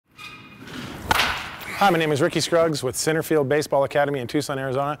Hi, my name is Ricky Scruggs with Centerfield Baseball Academy in Tucson,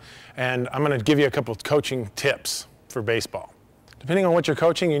 Arizona, and I'm going to give you a couple of coaching tips for baseball. Depending on what you're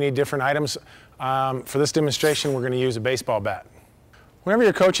coaching, you need different items. For this demonstration, we're going to use a baseball bat. Whenever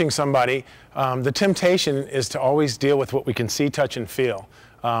you're coaching somebody, the temptation is to always deal with what we can see, touch, and feel.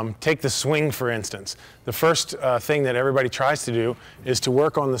 Take the swing, for instance. The first thing that everybody tries to do is to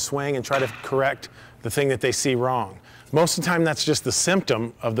work on the swing and try to correct the thing that they see wrong. Most of the time, that's just the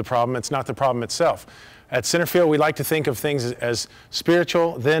symptom of the problem. It's not the problem itself. At Centerfield, we like to think of things as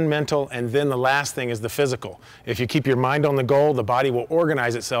spiritual, then mental, and then the last thing is the physical. If you keep your mind on the goal, the body will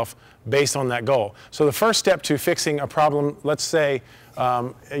organize itself based on that goal. So the first step to fixing a problem, let's say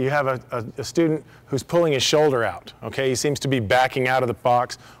you have a student who's pulling his shoulder out. Okay, he seems to be backing out of the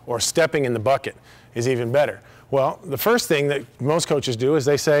box, or stepping in the bucket is even better. Well, the first thing that most coaches do is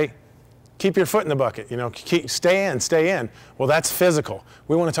they say, keep your foot in the bucket, stay in, stay in. Well, that's physical.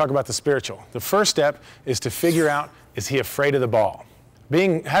 We want to talk about the spiritual. The first step is to figure out, is he afraid of the ball?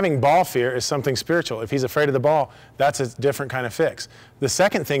 Having ball fear is something spiritual. If he's afraid of the ball, that's a different kind of fix. The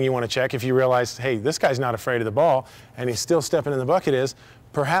second thing you want to check, if you realize, hey, this guy's not afraid of the ball and he's still stepping in the bucket, is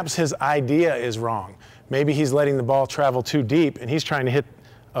perhaps his idea is wrong. Maybe he's letting the ball travel too deep and he's trying to hit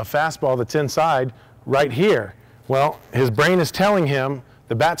a fastball that's inside right here. Well, his brain is telling him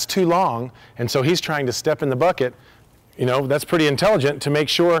the bat's too long, and so he's trying to step in the bucket. That's pretty intelligent to make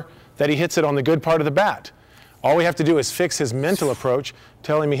sure that he hits it on the good part of the bat. All we have to do is fix his mental approach,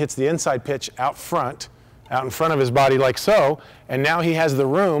 tell him he hits the inside pitch out in front of his body like so, and now he has the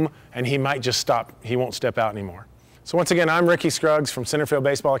room and he might just stop. He won't step out anymore. So once again, I'm Ricky Scruggs from Centerfield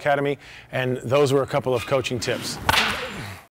Baseball Academy, and those were a couple of coaching tips.